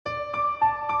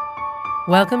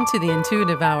Welcome to the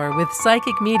Intuitive Hour with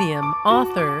psychic medium,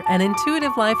 author, and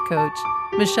intuitive life coach,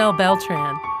 Michelle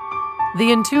Beltran.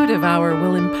 The Intuitive Hour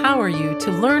will empower you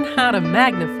to learn how to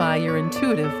magnify your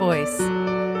intuitive voice.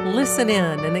 Listen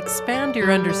in and expand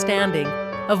your understanding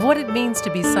of what it means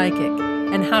to be psychic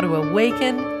and how to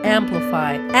awaken,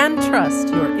 amplify, and trust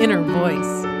your inner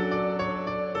voice.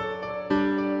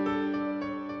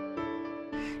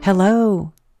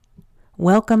 Hello.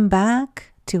 Welcome back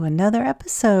to another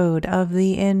episode of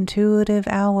the Intuitive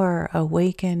Hour,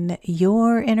 Awaken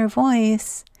Your Inner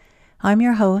Voice. I'm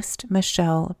your host,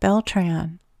 Michelle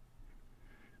Beltran.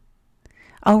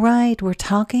 All right, we're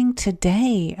talking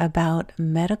today about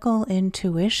medical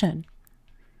intuition.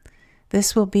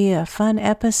 This will be a fun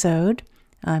episode.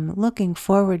 I'm looking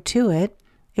forward to it.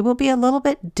 It will be a little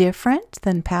bit different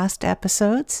than past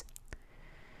episodes.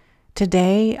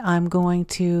 Today, I'm going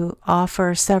to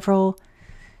offer several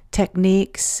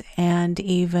techniques and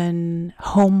even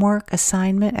homework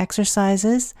assignment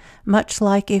exercises, much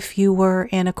like if you were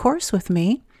in a course with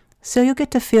me. So you'll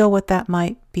get to feel what that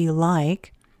might be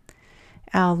like.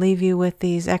 I'll leave you with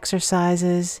these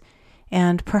exercises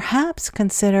and perhaps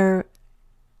consider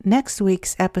next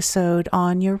week's episode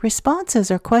on your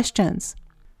responses or questions.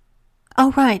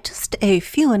 All right, just a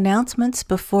few announcements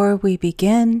before we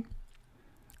begin.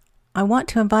 I want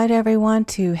to invite everyone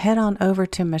to head on over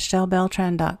to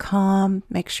michellebeltran.com.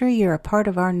 Make sure you're a part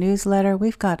of our newsletter.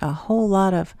 We've got a whole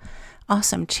lot of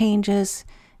awesome changes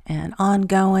and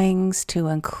ongoings, to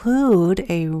include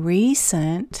a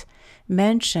recent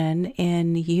mention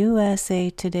in USA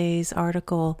Today's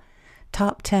article,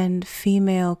 Top 10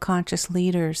 Female Conscious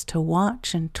Leaders to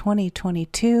Watch in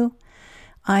 2022.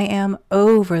 I am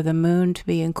over the moon to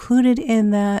be included in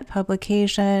that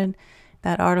publication.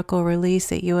 That article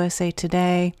released at USA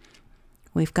Today.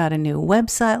 We've got a new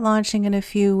website launching in a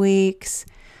few weeks.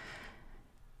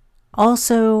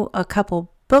 Also, a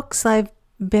couple books I've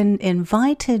been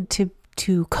invited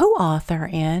to co-author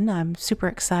in. I'm super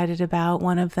excited about.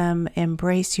 One of them,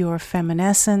 Embrace Your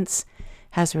Feminescence,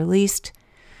 has released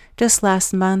just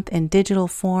last month in digital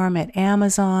form at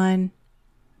Amazon.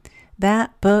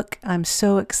 That book, I'm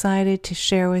so excited to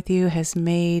share with you, has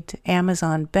made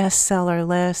Amazon bestseller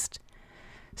list.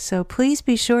 So please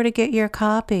be sure to get your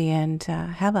copy and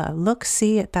have a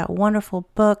look-see at that wonderful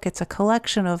book. It's a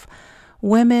collection of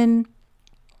women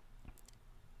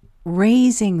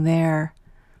raising their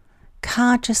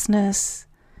consciousness,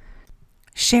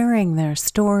 sharing their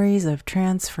stories of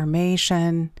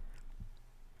transformation,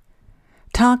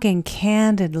 talking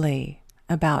candidly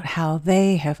about how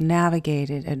they have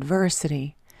navigated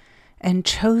adversity and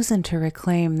chosen to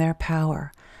reclaim their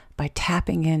power by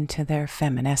tapping into their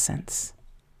feminescence.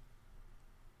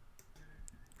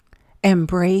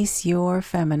 Embrace Your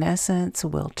Feminescence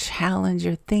will challenge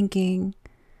your thinking,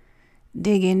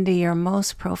 dig into your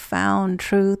most profound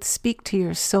truth, speak to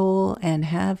your soul, and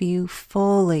have you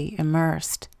fully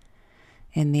immersed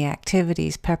in the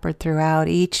activities peppered throughout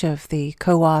each of the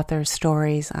co-author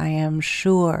stories. I am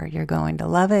sure you're going to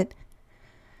love it.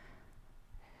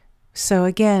 So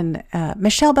again,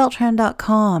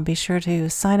 michellebeltran.com. Be sure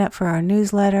to sign up for our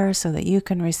newsletter so that you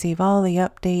can receive all the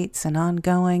updates and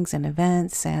ongoings and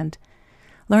events and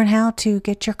learn how to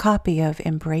get your copy of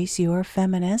Embrace Your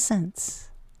Feminescence.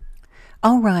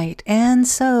 All right, and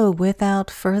so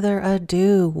without further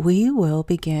ado, we will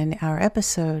begin our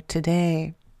episode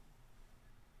today.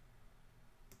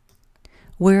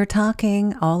 We're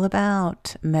talking all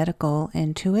about medical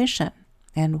intuition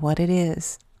and what it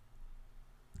is.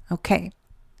 Okay,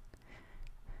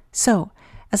 so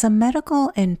as a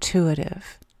medical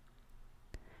intuitive,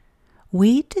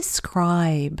 we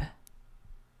describe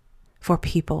for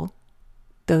people,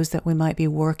 those that we might be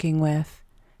working with,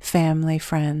 family,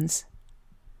 friends,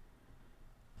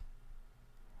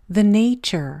 the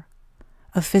nature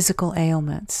of physical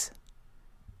ailments,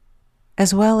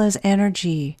 as well as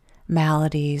energy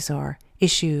maladies or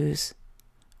issues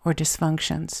or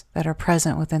dysfunctions that are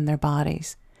present within their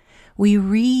bodies. We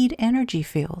read energy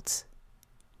fields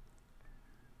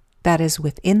that is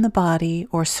within the body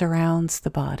or surrounds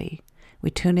the body. We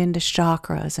tune into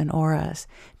chakras and auras,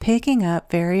 picking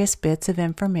up various bits of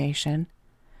information,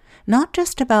 not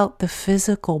just about the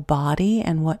physical body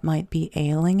and what might be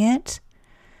ailing it,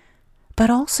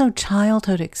 but also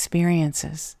childhood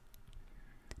experiences,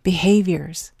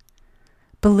 behaviors,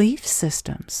 belief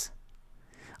systems,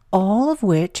 all of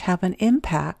which have an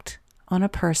impact on a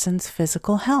person's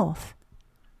physical health.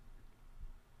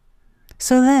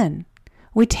 So then,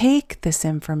 we take this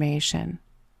information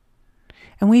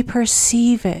and we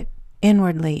perceive it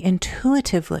inwardly,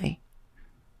 intuitively.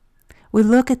 We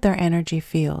look at their energy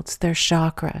fields, their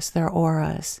chakras, their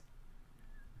auras,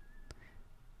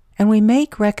 and we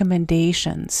make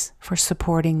recommendations for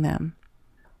supporting them,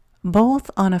 both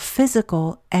on a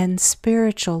physical and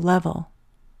spiritual level.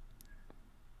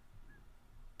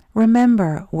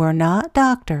 Remember, we're not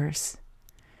doctors,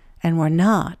 and we're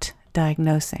not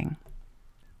diagnosing.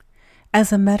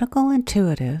 As a medical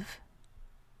intuitive,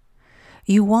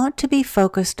 you want to be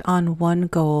focused on one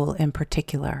goal in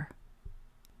particular,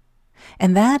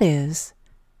 and that is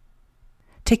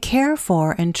to care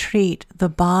for and treat the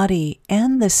body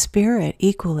and the spirit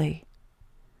equally.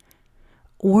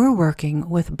 We're working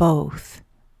with both.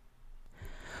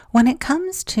 When it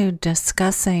comes to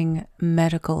discussing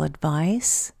medical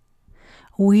advice,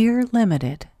 we're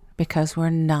limited because we're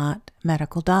not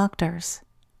medical doctors.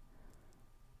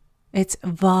 It's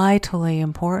vitally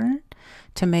important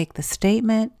to make the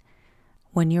statement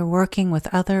when you're working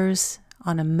with others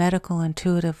on a medical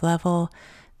intuitive level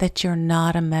that you're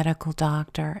not a medical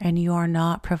doctor and you are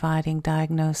not providing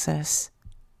diagnosis.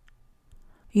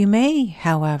 You may,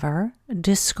 however,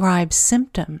 describe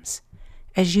symptoms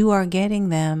as you are getting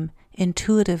them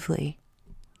intuitively.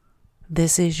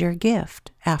 This is your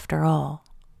gift, after all,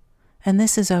 and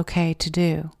this is okay to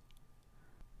do.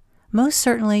 Most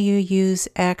certainly you use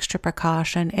extra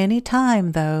precaution any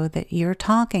time, though, that you're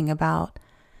talking about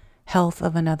health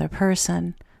of another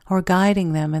person or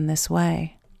guiding them in this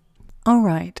way. All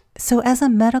right, so as a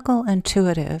medical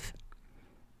intuitive,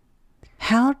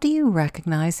 how do you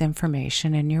recognize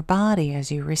information in your body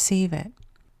as you receive it?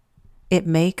 It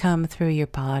may come through your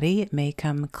body, it may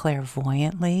come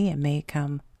clairvoyantly, it may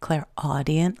come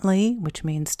clairaudiently, which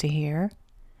means to hear.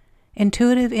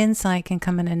 Intuitive insight can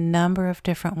come in a number of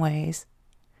different ways,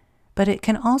 but it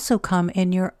can also come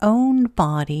in your own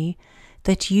body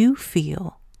that you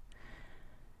feel.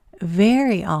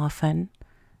 Very often,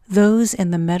 those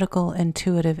in the medical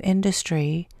intuitive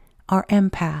industry are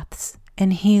empaths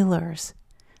and healers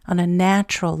on a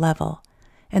natural level,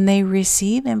 and they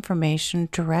receive information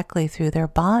directly through their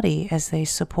body as they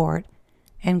support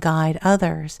and guide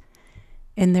others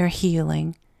in their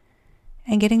healing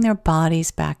and getting their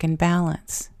bodies back in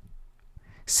balance.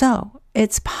 So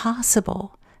it's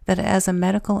possible that as a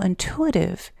medical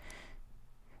intuitive,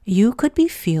 you could be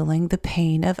feeling the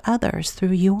pain of others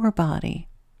through your body.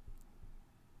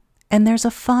 And there's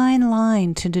a fine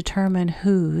line to determine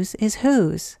whose is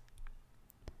whose.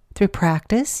 Through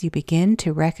practice, you begin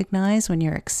to recognize when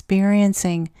you're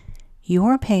experiencing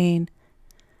your pain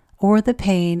or the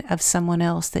pain of someone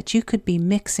else that you could be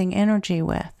mixing energy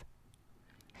with.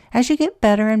 As you get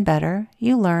better and better,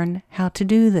 you learn how to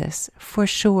do this for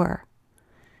sure.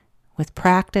 With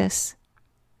practice,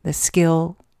 the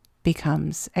skill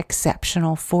becomes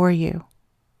exceptional for you.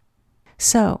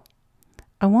 So,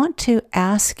 I want to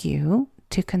ask you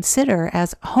to consider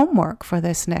as homework for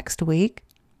this next week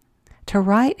to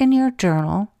write in your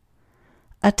journal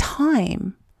a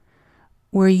time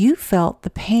where you felt the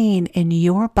pain in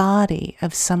your body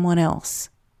of someone else.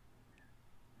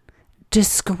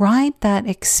 Describe that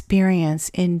experience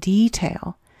in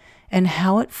detail and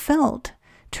how it felt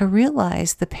to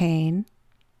realize the pain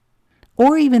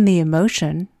or even the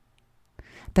emotion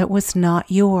that was not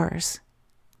yours.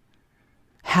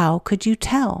 How could you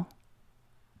tell?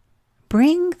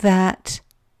 Bring that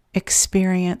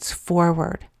experience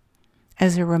forward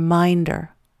as a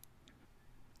reminder.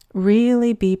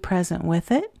 Really be present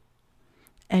with it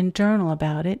and journal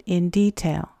about it in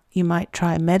detail. You might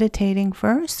try meditating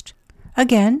first.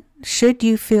 Again, should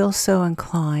you feel so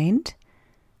inclined,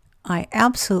 I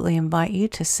absolutely invite you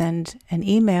to send an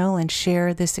email and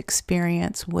share this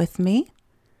experience with me.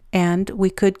 And we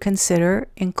could consider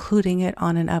including it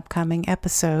on an upcoming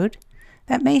episode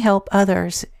that may help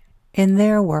others in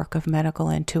their work of medical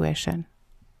intuition.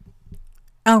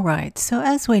 All right, so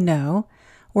as we know,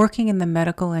 working in the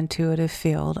medical intuitive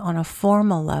field on a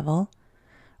formal level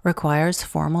requires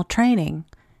formal training,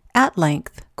 at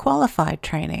length, qualified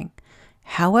training.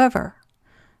 However,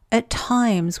 at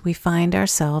times we find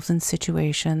ourselves in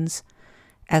situations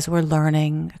as we're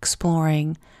learning,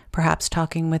 exploring, perhaps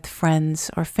talking with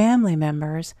friends or family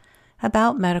members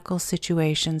about medical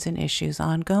situations and issues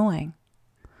ongoing.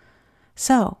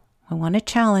 So, I want to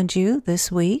challenge you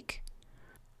this week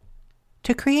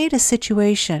to create a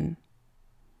situation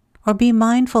or be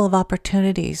mindful of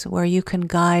opportunities where you can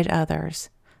guide others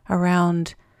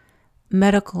around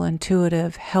medical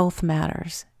intuitive health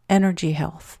matters, energy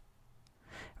health.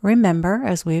 Remember,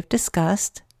 as we've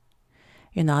discussed,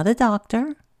 you're not a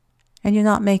doctor and you're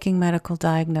not making medical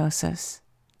diagnosis.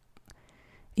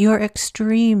 You're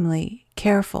extremely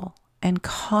careful and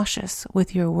cautious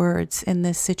with your words in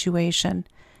this situation,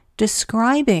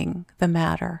 describing the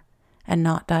matter and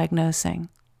not diagnosing.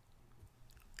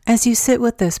 As you sit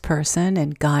with this person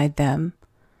and guide them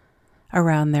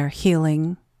around their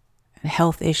healing and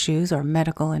health issues or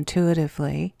medical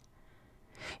intuitively,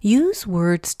 use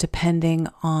words depending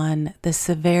on the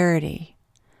severity,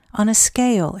 on a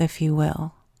scale, if you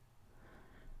will.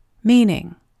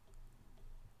 Meaning,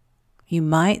 you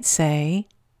might say,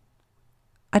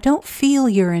 I don't feel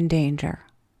you're in danger.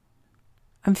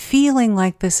 I'm feeling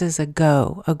like this is a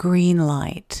go, a green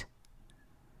light.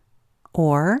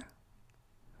 Or,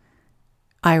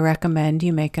 I recommend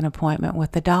you make an appointment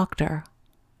with the doctor.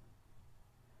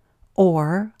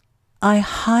 Or, I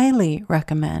highly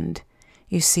recommend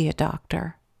you see a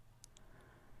doctor.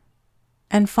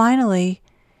 And finally,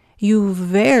 you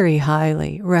very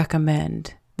highly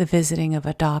recommend the visiting of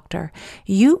a doctor.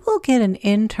 You will get an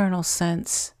internal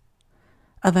sense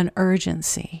of an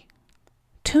urgency.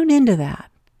 Tune into that.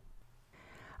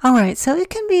 All right, so it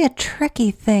can be a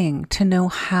tricky thing to know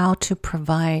how to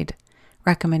provide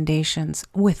recommendations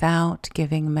without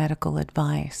giving medical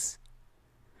advice.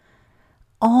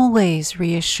 Always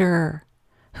reassure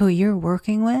who you're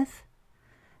working with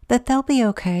that they'll be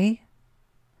okay.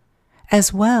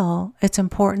 As well, it's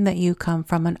important that you come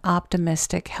from an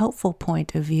optimistic, helpful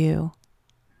point of view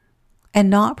and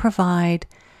not provide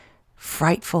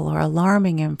frightful or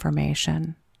alarming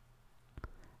information.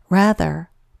 Rather,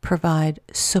 provide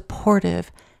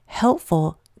supportive,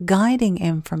 helpful, guiding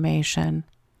information.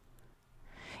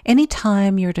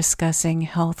 Anytime you're discussing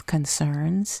health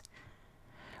concerns,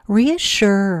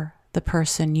 reassure the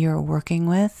person you're working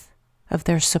with of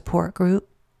their support group,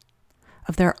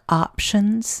 of their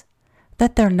options,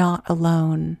 that they're not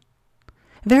alone.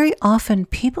 Very often,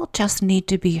 people just need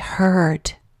to be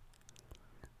heard.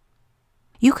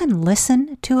 You can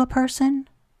listen to a person,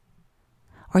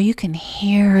 or you can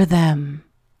hear them.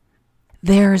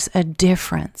 There's a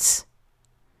difference.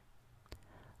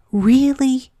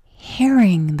 Really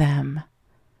hearing them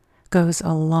goes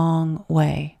a long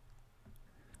way.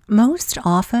 Most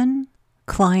often,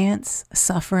 clients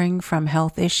suffering from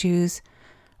health issues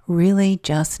really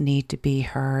just need to be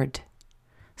heard.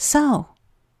 So,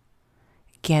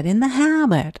 get in the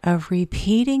habit of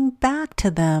repeating back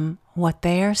to them what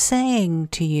they are saying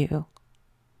to you.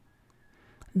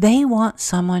 They want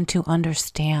someone to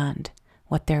understand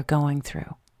what they're going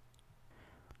through.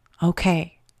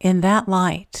 Okay, in that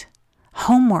light,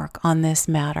 homework on this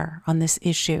matter, on this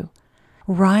issue.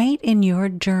 Write in your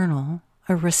journal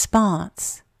a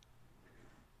response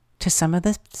to some of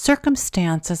the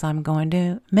circumstances I'm going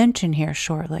to mention here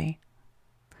shortly.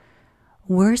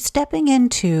 We're stepping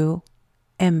into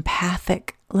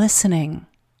empathic listening,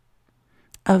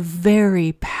 a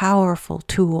very powerful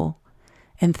tool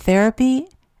in therapy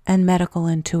and medical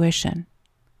intuition.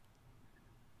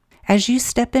 As you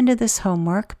step into this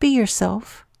homework, be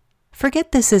yourself.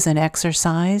 Forget this is an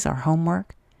exercise or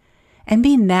homework, and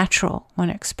be natural when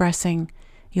expressing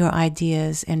your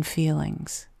ideas and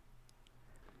feelings.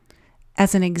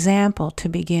 As an example to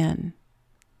begin,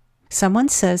 someone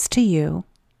says to you,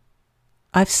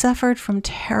 I've suffered from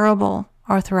terrible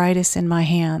arthritis in my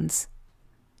hands.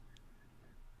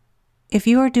 If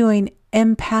you are doing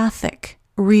empathic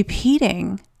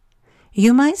repeating,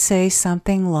 you might say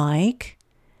something like,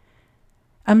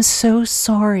 I'm so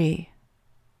sorry.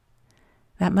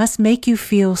 That must make you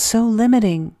feel so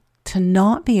limiting to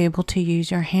not be able to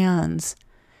use your hands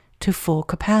to full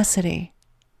capacity.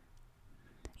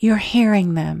 You're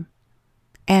hearing them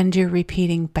and you're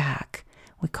repeating back.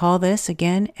 We call this,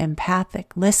 again,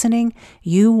 empathic listening.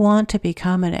 You want to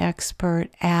become an expert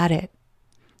at it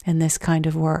in this kind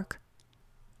of work.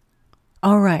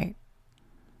 All right.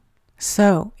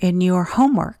 So, in your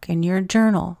homework, in your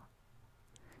journal,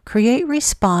 create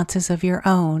responses of your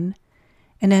own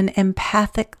in an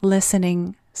empathic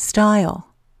listening style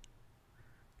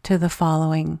to the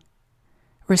following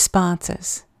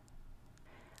responses.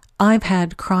 I've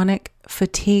had chronic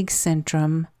fatigue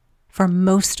syndrome for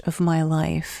most of my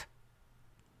life.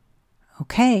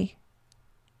 Okay,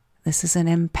 this is an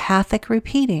empathic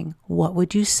repeating. What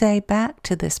would you say back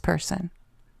to this person?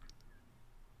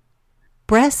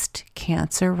 Breast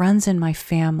cancer runs in my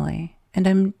family, and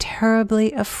I'm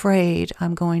terribly afraid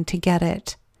I'm going to get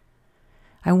it.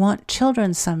 I want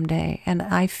children someday, and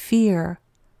I fear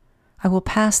I will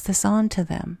pass this on to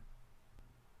them.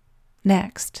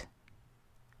 Next,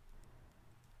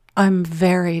 I'm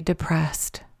very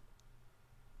depressed.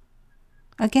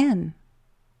 Again,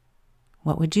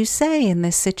 what would you say in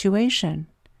this situation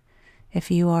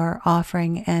if you are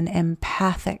offering an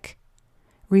empathic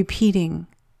repeating?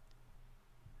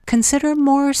 Consider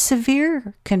more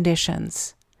severe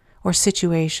conditions or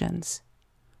situations.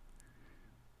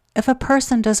 If a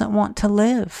person doesn't want to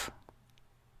live,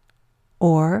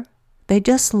 or they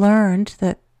just learned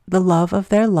that the love of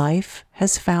their life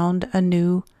has found a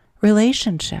new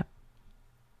relationship.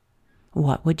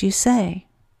 What would you say?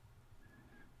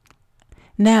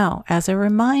 Now, as a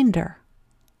reminder,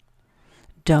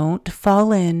 don't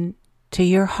fall into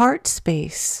your heart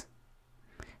space.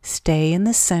 Stay in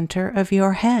the center of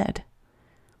your head.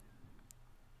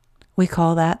 We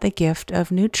call that the gift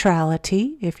of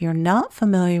neutrality. If you're not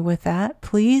familiar with that,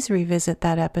 please revisit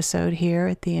that episode here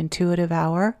at the Intuitive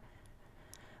Hour.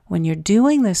 When you're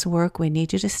doing this work, we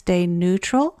need you to stay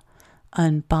neutral,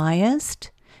 unbiased,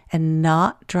 and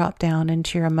not drop down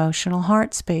into your emotional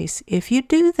heart space. If you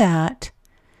do that,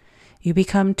 you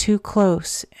become too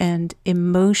close and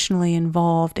emotionally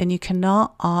involved, and you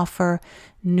cannot offer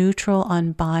neutral,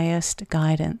 unbiased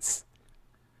guidance.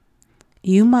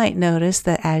 You might notice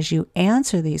that as you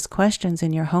answer these questions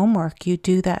in your homework, you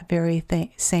do that very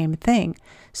same thing.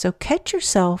 So catch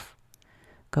yourself,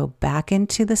 go back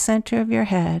into the center of your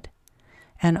head,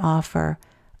 and offer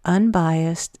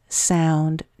unbiased,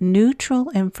 sound,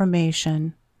 neutral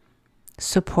information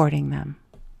supporting them.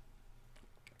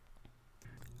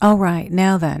 All right,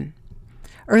 now then,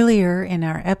 earlier in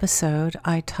our episode,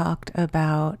 I talked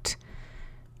about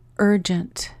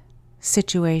urgent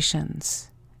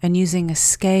situations and using a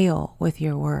scale with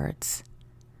your words.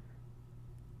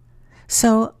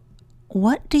 So,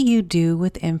 what do you do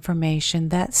with information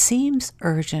that seems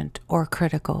urgent or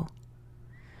critical?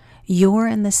 You're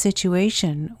in the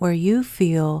situation where you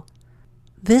feel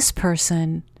this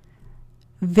person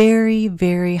very,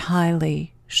 very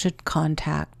highly should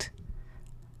contact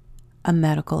a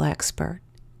medical expert.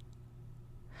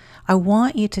 I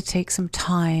want you to take some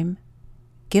time,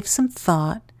 give some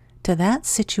thought to that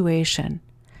situation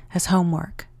as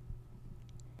homework.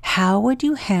 How would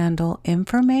you handle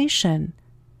information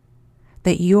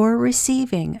that you're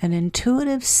receiving, an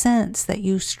intuitive sense that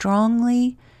you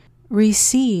strongly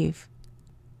receive,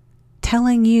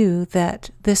 telling you that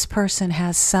this person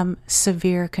has some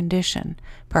severe condition,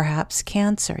 perhaps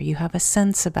cancer? You have a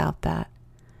sense about that.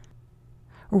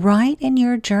 Write in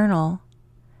your journal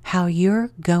how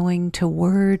you're going to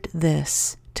word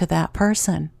this to that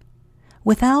person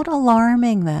without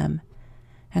alarming them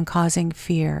and causing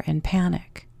fear and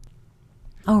panic.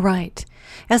 All right.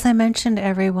 As I mentioned,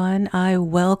 everyone, I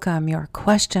welcome your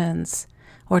questions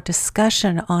or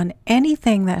discussion on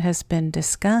anything that has been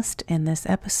discussed in this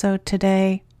episode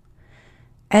today.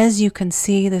 As you can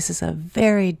see, this is a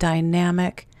very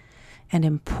dynamic and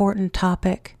important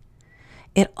topic.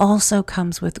 It also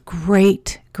comes with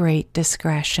great, great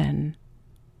discretion.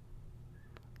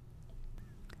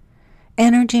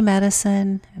 Energy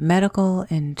medicine, medical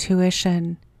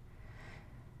intuition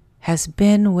has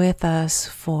been with us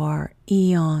for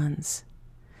eons.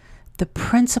 The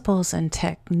principles and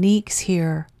techniques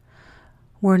here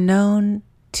were known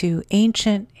to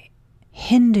ancient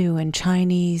Hindu and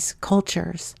Chinese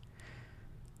cultures.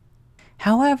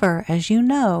 However, as you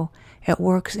know, it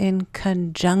works in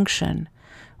conjunction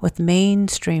with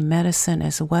mainstream medicine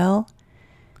as well.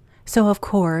 So, of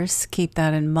course, keep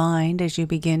that in mind as you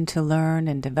begin to learn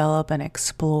and develop and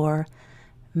explore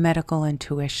medical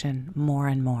intuition more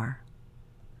and more.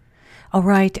 All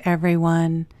right,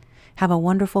 everyone. Have a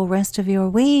wonderful rest of your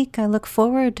week. I look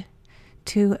forward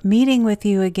to meeting with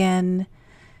you again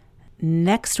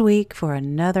next week for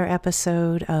another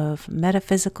episode of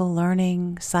metaphysical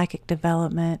learning, psychic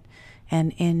development,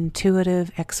 and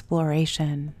intuitive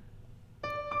exploration.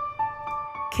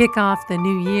 Kick off the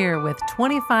new year with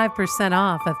 25%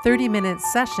 off a 30-minute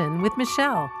session with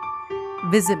Michelle.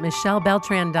 Visit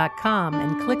michellebeltran.com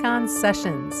and click on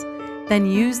Sessions. Then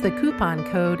use the coupon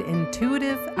code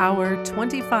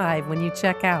IntuitiveHour25 when you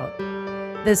check out.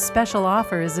 This special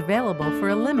offer is available for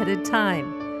a limited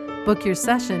time. Book your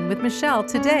session with Michelle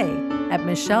today at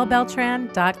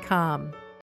michellebeltran.com.